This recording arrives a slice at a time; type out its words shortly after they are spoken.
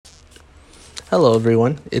Hello,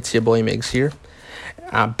 everyone. It's your boy Migs here.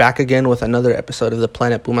 Back again with another episode of the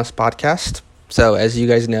Planet Pumas podcast. So, as you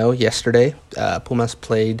guys know, yesterday, Pumas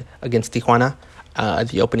played against Tijuana,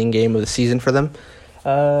 the opening game of the season for them,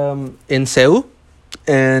 in Ceú.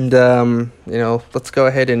 And, let's go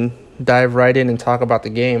ahead and dive right in and talk about the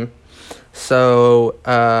game. So,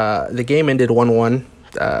 the game ended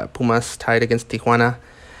 1-1. Pumas tied against Tijuana.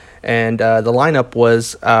 And the lineup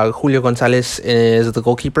was Julio Gonzalez is the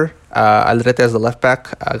goalkeeper, Aldrete as the left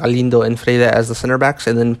back, Galindo and Freire as the center backs,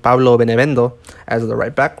 and then Pablo Benevendo as the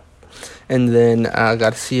right back. And then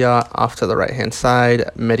Garcia off to the right-hand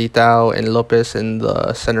side, Meritao and Lopez in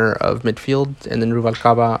the center of midfield, and then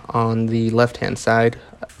Rubalcaba on the left-hand side,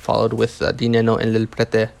 followed with Dineno and Del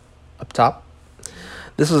Prete up top.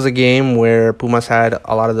 This was a game where Pumas had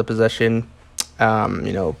a lot of the possession,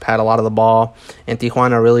 had a lot of the ball, and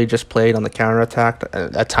Tijuana really just played on the counterattack.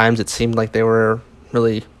 At times, it seemed like they were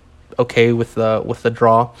really okay with the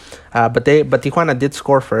draw, but Tijuana did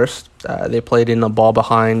score first. They played in the ball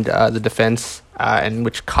behind the defense, and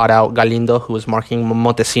which caught out Galindo, who was marking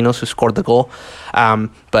Montesinos, who scored the goal.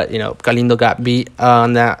 But Galindo got beat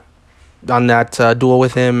on that duel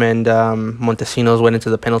with him, and Montesinos went into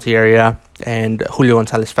the penalty area, and Julio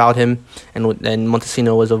Gonzalez fouled him, and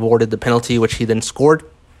Montesinos was awarded the penalty, which he then scored.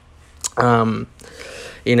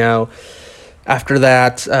 After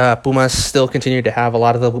that, Pumas still continued to have a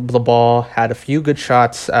lot of the ball, had a few good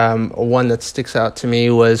shots. One that sticks out to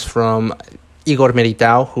me was from Igor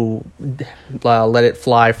Meritao, who let it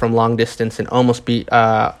fly from long distance and almost beat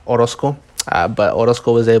Orozco. But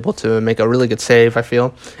Orozco was able to make a really good save, I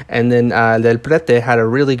feel. And then Del Prete had a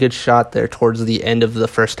really good shot there towards the end of the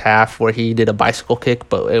first half where he did a bicycle kick,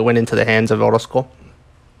 but it went into the hands of Orozco.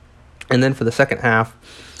 And then for the second half,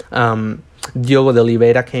 Diogo de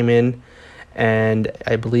Oliveira came in, and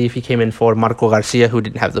I believe he came in for Marco Garcia, who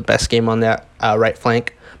didn't have the best game on that right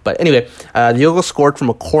flank. But anyway, Diogo scored from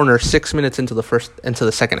a corner 6 minutes into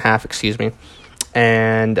the second half,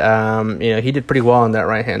 and he did pretty well on that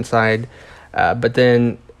right-hand side. But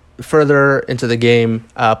then further into the game,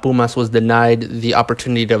 Pumas was denied the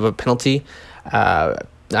opportunity of a penalty.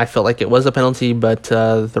 I felt like it was a penalty, but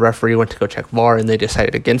the referee went to go check VAR, and they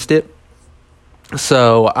decided against it.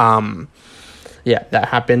 So, that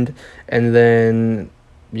happened. And then,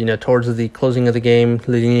 towards the closing of the game,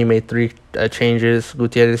 Lini made 3 changes.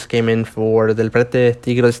 Gutierrez came in for Del Prete.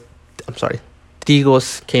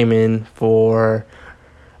 Tigos came in for,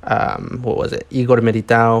 Igor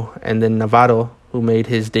Meritao, and then Navarro, who made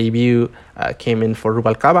his debut, came in for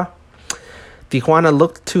Rubalcaba. Tijuana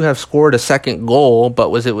looked to have scored a second goal,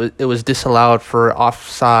 but it was disallowed for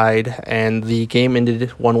offside, and the game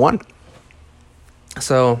ended 1-1.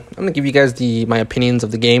 So I'm going to give you guys my opinions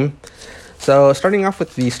of the game. So starting off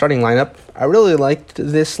with the starting lineup, I really liked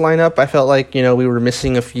this lineup. I felt like we were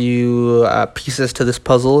missing a few pieces to this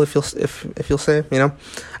puzzle, if you'll say.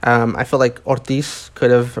 I feel like Ortiz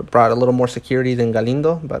could have brought a little more security than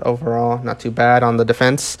Galindo, but overall not too bad on the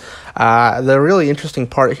defense. The really interesting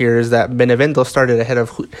part here is that Benevendo started ahead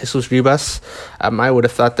of Jesus Rivas. I would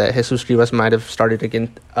have thought that Jesus Rivas might have started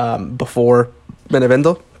again before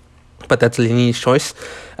Benevendo, but that's Lini's choice.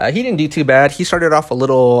 He didn't do too bad. He started off a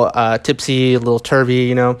little tipsy, a little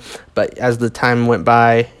turvy, but as the time went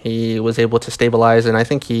by, he was able to stabilize, and I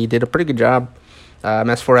think he did a pretty good job.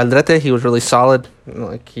 As for Aldrete, he was really solid.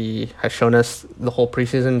 He has shown us the whole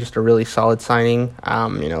preseason, just a really solid signing.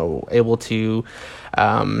 Able to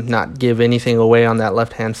not give anything away on that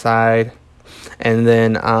left-hand side. And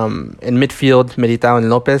then in midfield, Meritao and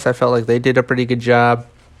Lopez, I felt like they did a pretty good job.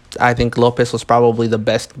 I think Lopez was probably the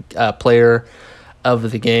best player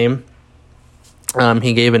of the game.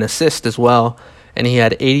 He gave an assist as well, and he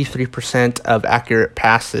had 83% of accurate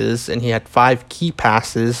passes, and he had 5 key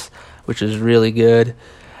passes, which is really good.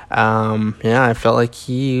 I felt like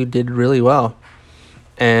he did really well.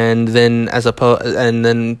 And then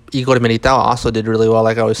Igor Meritao also did really well,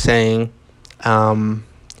 like I was saying.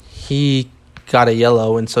 He got a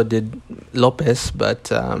yellow, and so did Lopez,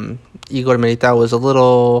 but Igor Meritao was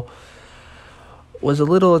a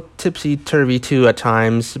little tipsy-turvy too at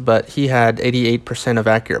times, but he had 88% of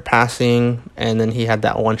accurate passing, and then he had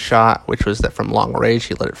that one shot, which was that from long range.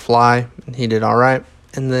 He let it fly, and he did all right.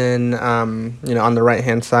 And then, on the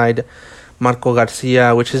right-hand side, Marco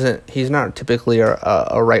Garcia, he's not typically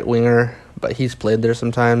a right winger, but he's played there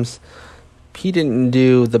sometimes. He didn't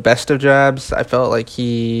do the best of jobs. I felt like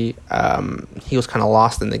he was kind of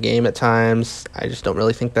lost in the game at times. I just don't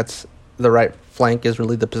really think that's the right flank is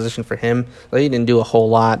really the position for him. So he didn't do a whole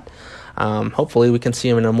lot. Hopefully we can see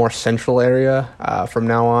him in a more central area from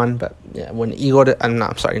now on. But yeah, when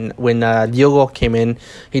Diogo came in,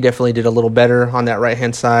 he definitely did a little better on that right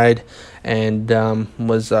hand side, and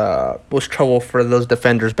was trouble for those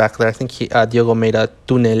defenders back there. I think Diogo made a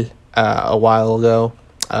tunnel a while ago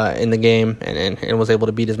in the game, and was able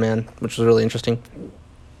to beat his man, which was really interesting.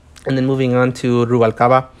 And then moving on to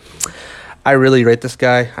Rubalcaba, I really rate this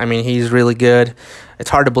guy. I mean, he's really good. It's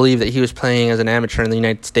hard to believe that he was playing as an amateur in the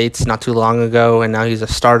United States not too long ago, and now he's a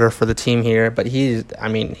starter for the team here. But he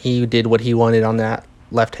did what he wanted on that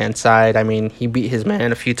left-hand side. I mean, he beat his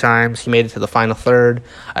man a few times. He made it to the final third.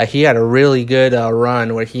 He had a really good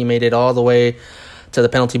run where he made it all the way to the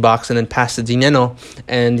penalty box and then passed to Dineno,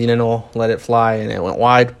 and Dineno let it fly, and it went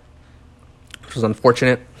wide, which was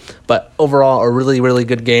unfortunate. But overall, a really, really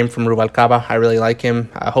good game from Rubalcaba. I really like him.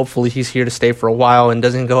 Hopefully he's here to stay for a while and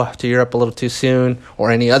doesn't go off to Europe a little too soon, or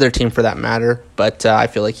any other team for that matter. But I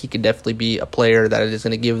feel like he could definitely be a player that is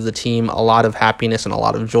going to give the team a lot of happiness and a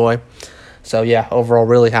lot of joy. So yeah, overall,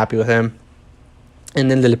 really happy with him. And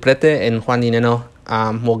then Del Prete and Juan Dineno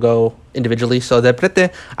will go individually. So Del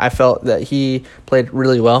Prete, I felt that he played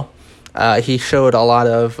really well. He showed a lot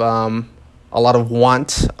of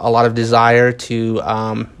want, a lot of desire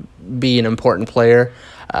to be an important player.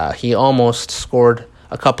 He almost scored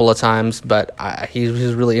a couple of times, but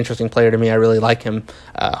he's a really interesting player to me. I really like him.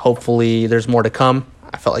 Hopefully there's more to come.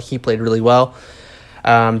 I felt like he played really well.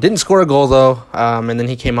 Didn't score a goal, though, and then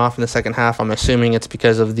he came off in the second half. I'm assuming it's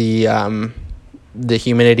because of the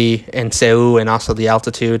humidity in Ceú and also the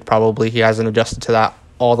altitude. Probably he hasn't adjusted to that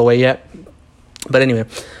all the way yet. But anyway,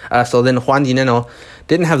 so then Juan Dineno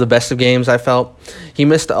didn't have the best of games, I felt. He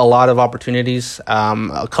missed a lot of opportunities,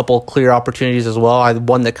 a couple clear opportunities as well.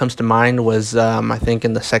 One that comes to mind was, I think,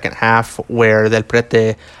 in the second half, where Del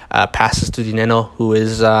Prete passes to Dineno, who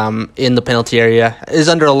is in the penalty area, is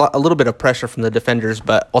under a little bit of pressure from the defenders,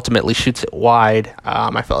 but ultimately shoots it wide.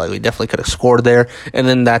 I felt like we definitely could have scored there. And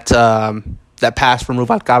then that pass from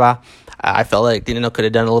Rubalcaba, I felt like Dineno could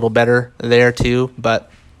have done a little better there too,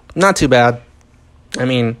 but not too bad. I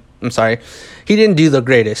mean, I'm sorry. He didn't do the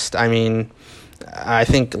greatest. I mean, I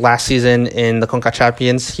think last season in the Conca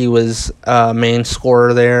Champions, he was main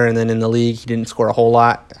scorer there, and then in the league, he didn't score a whole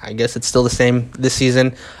lot. I guess it's still the same this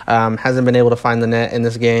season. Hasn't been able to find the net in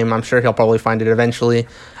this game. I'm sure he'll probably find it eventually,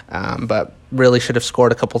 but really should have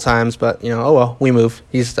scored a couple times. But, oh well, we move.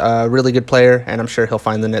 He's a really good player, and I'm sure he'll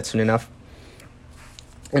find the net soon enough.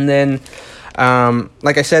 And then,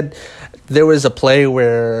 like I said, there was a play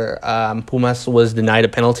where Pumas was denied a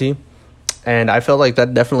penalty, and I felt like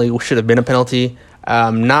that definitely should have been a penalty,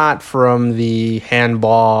 not from the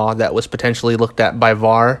handball that was potentially looked at by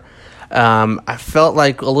VAR. I felt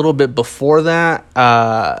like a little bit before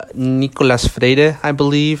that, Nicolas Freire, I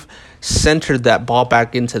believe, centered that ball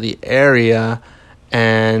back into the area,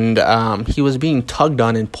 and he was being tugged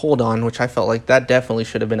on and pulled on, which I felt like that definitely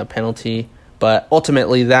should have been a penalty. But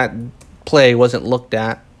ultimately, that play wasn't looked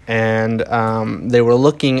at, and they were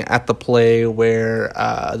looking at the play where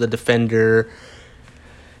the defender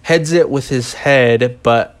heads it with his head,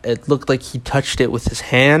 but it looked like he touched it with his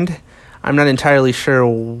hand. I'm not entirely sure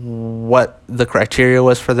what the criteria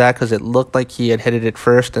was for that, because it looked like he had headed it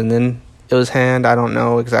first and then it was hand. I don't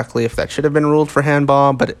know exactly if that should have been ruled for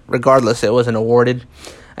handball, but regardless, it wasn't awarded.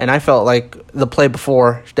 And I felt like the play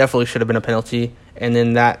before definitely should have been a penalty. And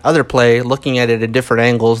then that other play, looking at it at different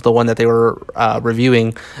angles, the one that they were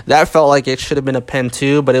reviewing, that felt like it should have been a pen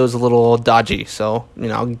too, but it was a little dodgy. So,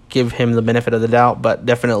 I'll give him the benefit of the doubt, but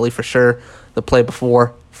definitely for sure, the play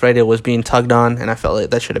before, Freire was being tugged on, and I felt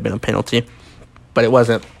like that should have been a penalty, but it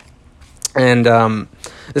wasn't. And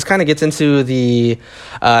this kind of gets into the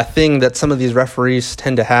thing that some of these referees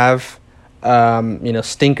tend to have.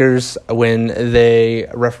 Stinkers when they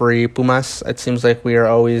referee Pumas. It seems like we are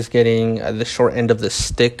always getting the short end of the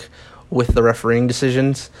stick with the refereeing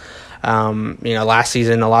decisions. Last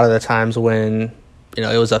season, a lot of the times when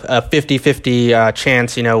it was a 50-50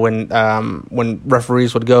 chance, when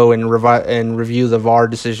referees would go and review the VAR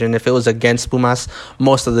decision, if it was against Pumas,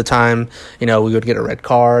 most of the time, we would get a red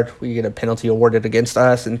card, we get a penalty awarded against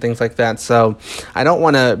us and things like that. So I don't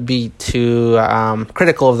want to be too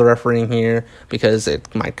critical of the refereeing here, because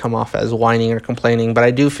it might come off as whining or complaining, but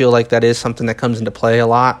I do feel like that is something that comes into play a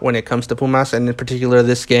lot when it comes to Pumas, and in particular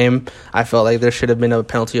this game, I felt like there should have been a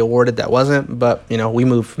penalty awarded that wasn't, but we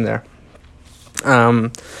moved from there.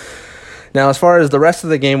 Now, as far as the rest of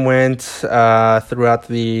the game went, throughout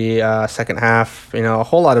the second half, not a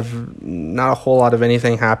whole lot of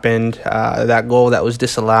anything happened. That goal that was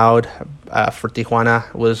disallowed for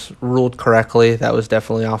Tijuana was ruled correctly. That was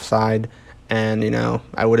definitely offside. And,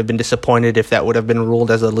 I would have been disappointed if that would have been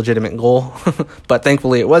ruled as a legitimate goal. But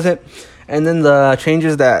thankfully it wasn't. And then the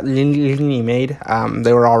changes that Lini made,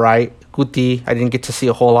 they were all right. Guti, I didn't get to see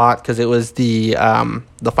a whole lot because it was the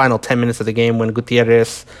final 10 minutes of the game when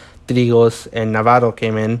Gutierrez, Trigos, and Navarro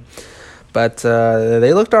came in. But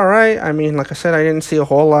they looked all right. I mean, like I said, I didn't see a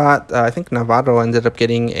whole lot. I think Navarro ended up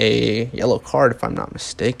getting a yellow card, if I'm not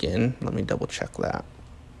mistaken. Let me double check that.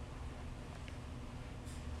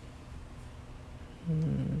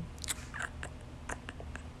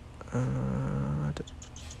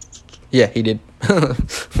 Yeah, he did.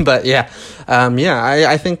 But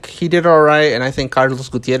I think he did all right, and I think Carlos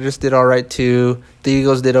Gutierrez did all right too.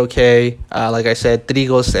 Trigos did okay. Like I said,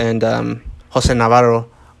 Trigos and Jose Navarro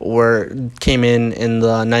came in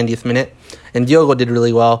the 90th minute, and Diogo did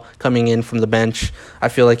really well coming in from the bench. I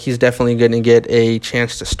feel like he's definitely going to get a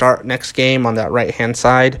chance to start next game on that right-hand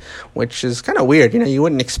side, which is kind of weird. You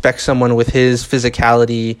wouldn't expect someone with his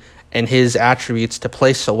physicality and his attributes to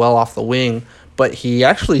play so well off the wing, but he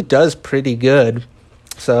actually does pretty good.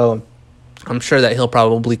 So I'm sure that he'll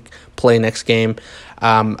probably play next game.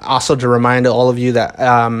 Also, to remind all of you that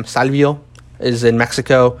Salvio is in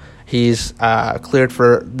Mexico. He's cleared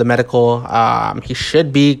for the medical. He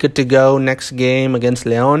should be good to go next game against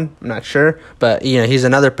León. I'm not sure, but he's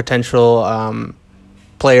another potential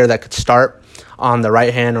player that could start on the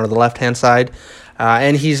right hand or the left hand side.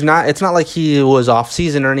 And it's not like he was off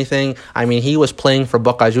season or anything. I mean, he was playing for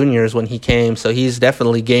Boca Juniors when he came, so he's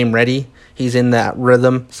definitely game ready. He's in that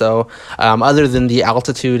rhythm. So other than the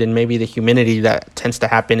altitude and maybe the humidity that tends to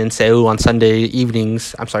happen in Ceú on Sunday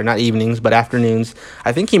evenings, I'm sorry, not evenings, but afternoons,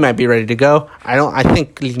 I think he might be ready to go. I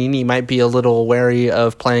think Linini might be a little wary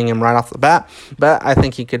of playing him right off the bat, but I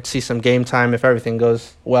think he could see some game time if everything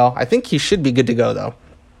goes well. I think he should be good to go, though.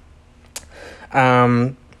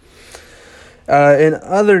 In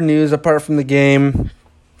other news, apart from the game,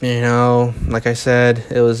 like I said,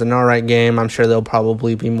 it was an all right game. I'm sure there'll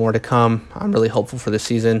probably be more to come. I'm really hopeful for this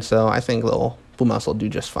season, so I think Pumas will do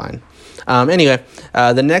just fine. Anyway,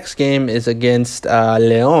 the next game is against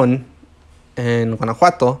León in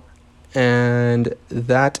Guanajuato, and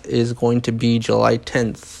that is going to be July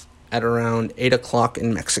 10th at around 8 o'clock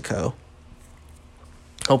in Mexico.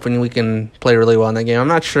 Hoping we can play really well in that game. I'm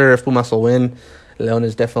not sure if Pumas will win. León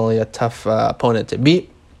is definitely a tough opponent to beat,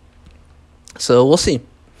 so we'll see.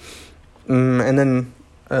 And then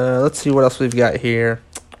let's see what else we've got here.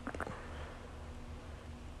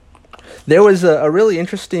 There was a really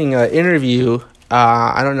interesting interview.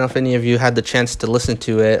 I don't know if any of you had the chance to listen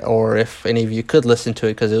to it or if any of you could listen to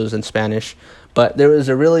it because it was in Spanish. But there was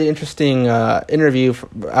a really interesting interview for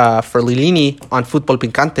Lilini on Fútbol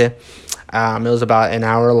Picante. It was about an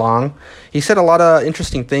hour long. He said a lot of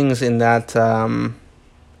interesting things in that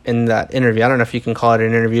interview. I don't know if you can call it an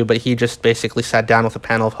interview, but he just basically sat down with a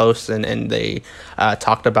panel of hosts and they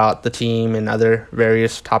talked about the team and other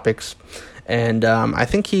various topics. And I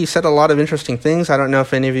think he said a lot of interesting things. I don't know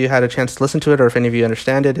if any of you had a chance to listen to it or if any of you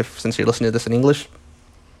understand it, since you're listening to this in English.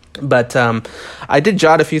 But I did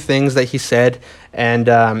jot a few things that he said,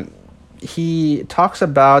 and he talks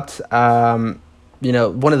about...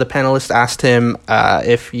 one of the panelists asked him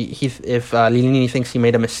if Lilini thinks he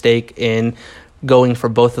made a mistake in going for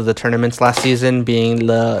both of the tournaments last season, being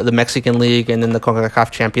the Mexican League and then the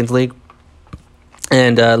CONCACAF Champions League.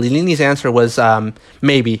 And Lilini's answer was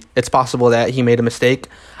maybe. It's possible that he made a mistake,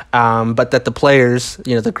 but that the players,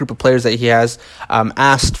 the group of players that he has,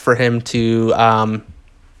 asked for him to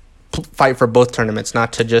fight for both tournaments,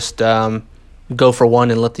 not to just... go for one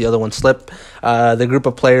and let the other one slip. The group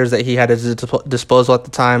of players that he had at his disposal at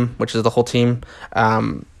the time, which is the whole team,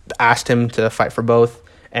 asked him to fight for both.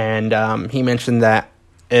 And he mentioned that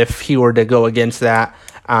if he were to go against that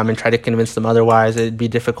and try to convince them otherwise, it'd be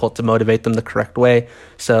difficult to motivate them the correct way.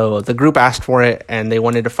 So the group asked for it, and they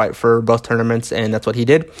wanted to fight for both tournaments, and that's what he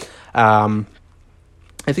did.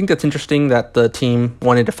 I think that's interesting that the team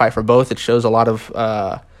wanted to fight for both. It shows a lot of...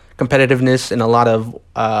 competitiveness and a lot of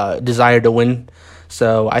desire to win.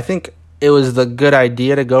 So I think it was the good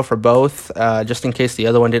idea to go for both, just in case the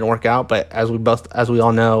other one didn't work out. But as we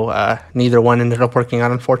all know, neither one ended up working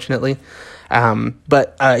out, unfortunately. But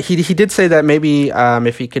he did say that maybe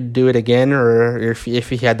if he could do it again, or if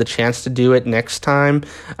he had the chance to do it next time,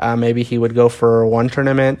 maybe he would go for one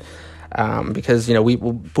tournament. Because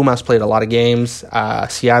Pumas played a lot of games.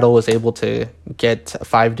 Seattle was able to get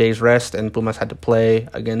 5 days rest, and Pumas had to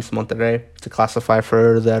play against Monterrey to classify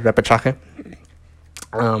for the repechaje.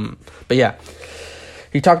 But yeah,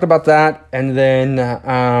 he talked about that, and then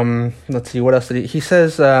let's see, what else did he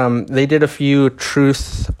says they did a few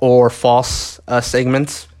truth or false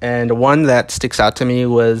segments, and one that sticks out to me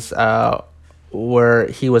was where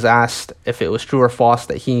he was asked if it was true or false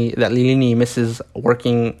that Lilini misses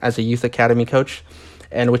working as a youth academy coach,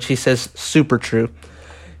 and which he says super true.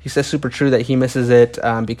 He says super true that he misses it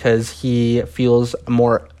because he feels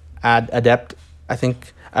more adept, I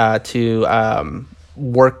think, to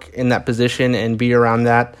work in that position and be around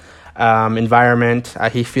that environment.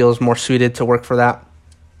 He feels more suited to work for that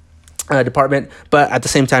department. But at the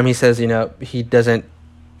same time, he says,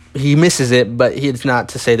 he misses it, but it's not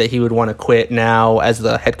to say that he would want to quit now as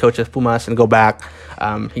the head coach of Pumas and go back.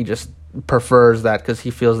 He just prefers that because he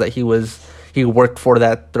feels that he worked for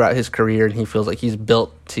that throughout his career, and he feels like he's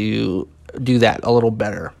built to do that a little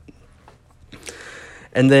better.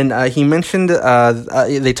 And then he mentioned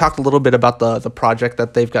they talked a little bit about the project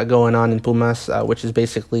that they've got going on in Pumas, which is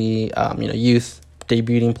basically youth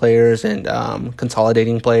debuting players and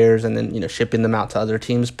consolidating players, and then shipping them out to other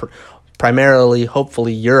teams, primarily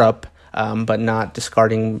hopefully Europe. But not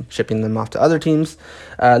discarding shipping them off to other teams.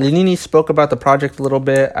 Lilini spoke about the project a little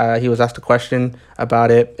bit. He was asked a question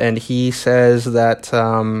about it, and he says that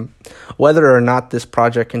whether or not this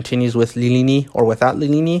project continues with Lilini or without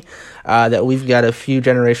Lilini, that we've got a few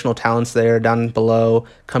generational talents there down below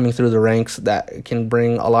coming through the ranks that can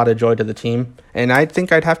bring a lot of joy to the team. And I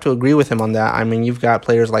think I'd have to agree with him on that. I mean, you've got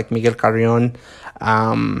players like Miguel Carrion,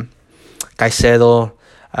 Caicedo,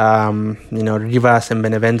 Rivas and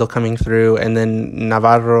Benevento coming through, and then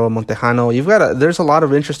Navarro, Montejano. There's a lot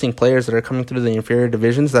of interesting players that are coming through the inferior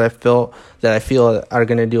divisions that I feel are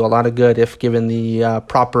going to do a lot of good if given the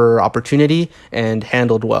proper opportunity and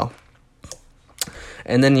handled well.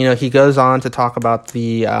 And then he goes on to talk about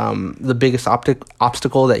the biggest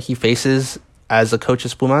obstacle that he faces as a coach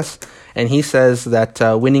of Pumas, and he says that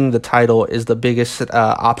winning the title is the biggest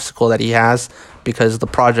obstacle that he has, because the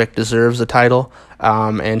project deserves the title,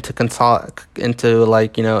 and to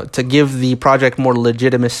give the project more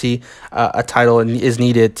legitimacy, a title is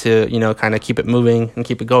needed to kind of keep it moving and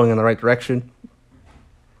keep it going in the right direction.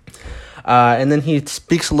 And then he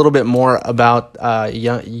speaks a little bit more about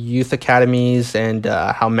youth academies and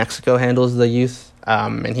how Mexico handles the youth.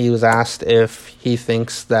 And he was asked if he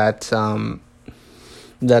thinks that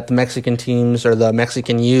the Mexican teams, or the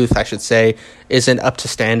Mexican youth, I should say, isn't up to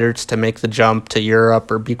standards to make the jump to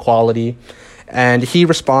Europe or be quality. And he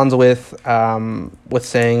responds with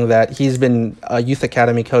saying that he's been a youth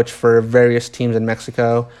academy coach for various teams in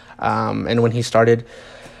Mexico. And when he started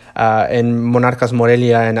in Monarcas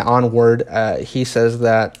Morelia and onward, he says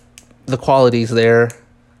that the quality's there.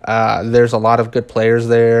 There's a lot of good players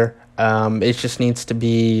there. It just needs to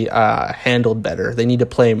be handled better. They need to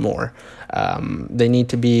play more. They need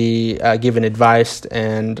to be given advice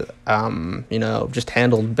and, just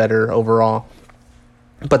handled better overall.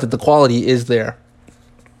 But that the quality is there.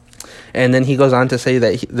 And then he goes on to say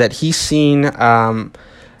that he's seen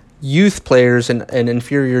youth players in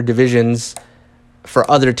inferior divisions for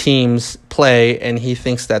other teams play, and he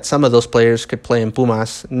thinks that some of those players could play in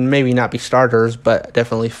Pumas, maybe not be starters, but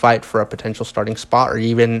definitely fight for a potential starting spot, or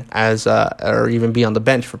even be on the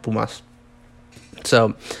bench for Pumas. So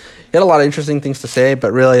he had a lot of interesting things to say,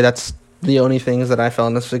 but really that's the only things that I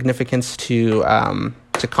felt of significance to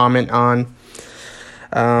comment on.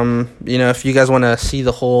 If you guys want to see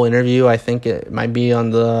the whole interview, I think it might be on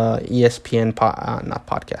the ESPN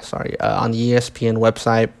on the ESPN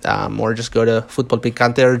website, or just go to Fútbol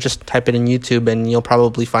Picante, or just type it in YouTube and you'll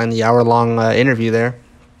probably find the hour-long interview there.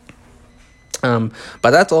 But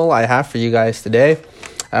that's all I have for you guys today.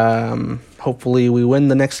 Hopefully we win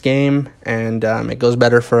the next game and it goes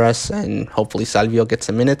better for us, and hopefully Salvio gets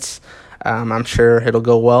some minutes. I'm sure it'll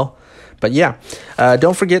go well. But yeah,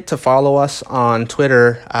 don't forget to follow us on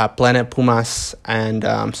Twitter, Planet Pumas, and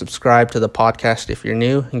subscribe to the podcast if you're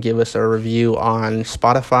new, and give us a review on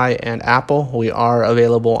Spotify and Apple. We are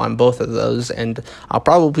available on both of those, and I'll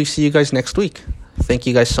probably see you guys next week. Thank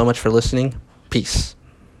you guys so much for listening. Peace.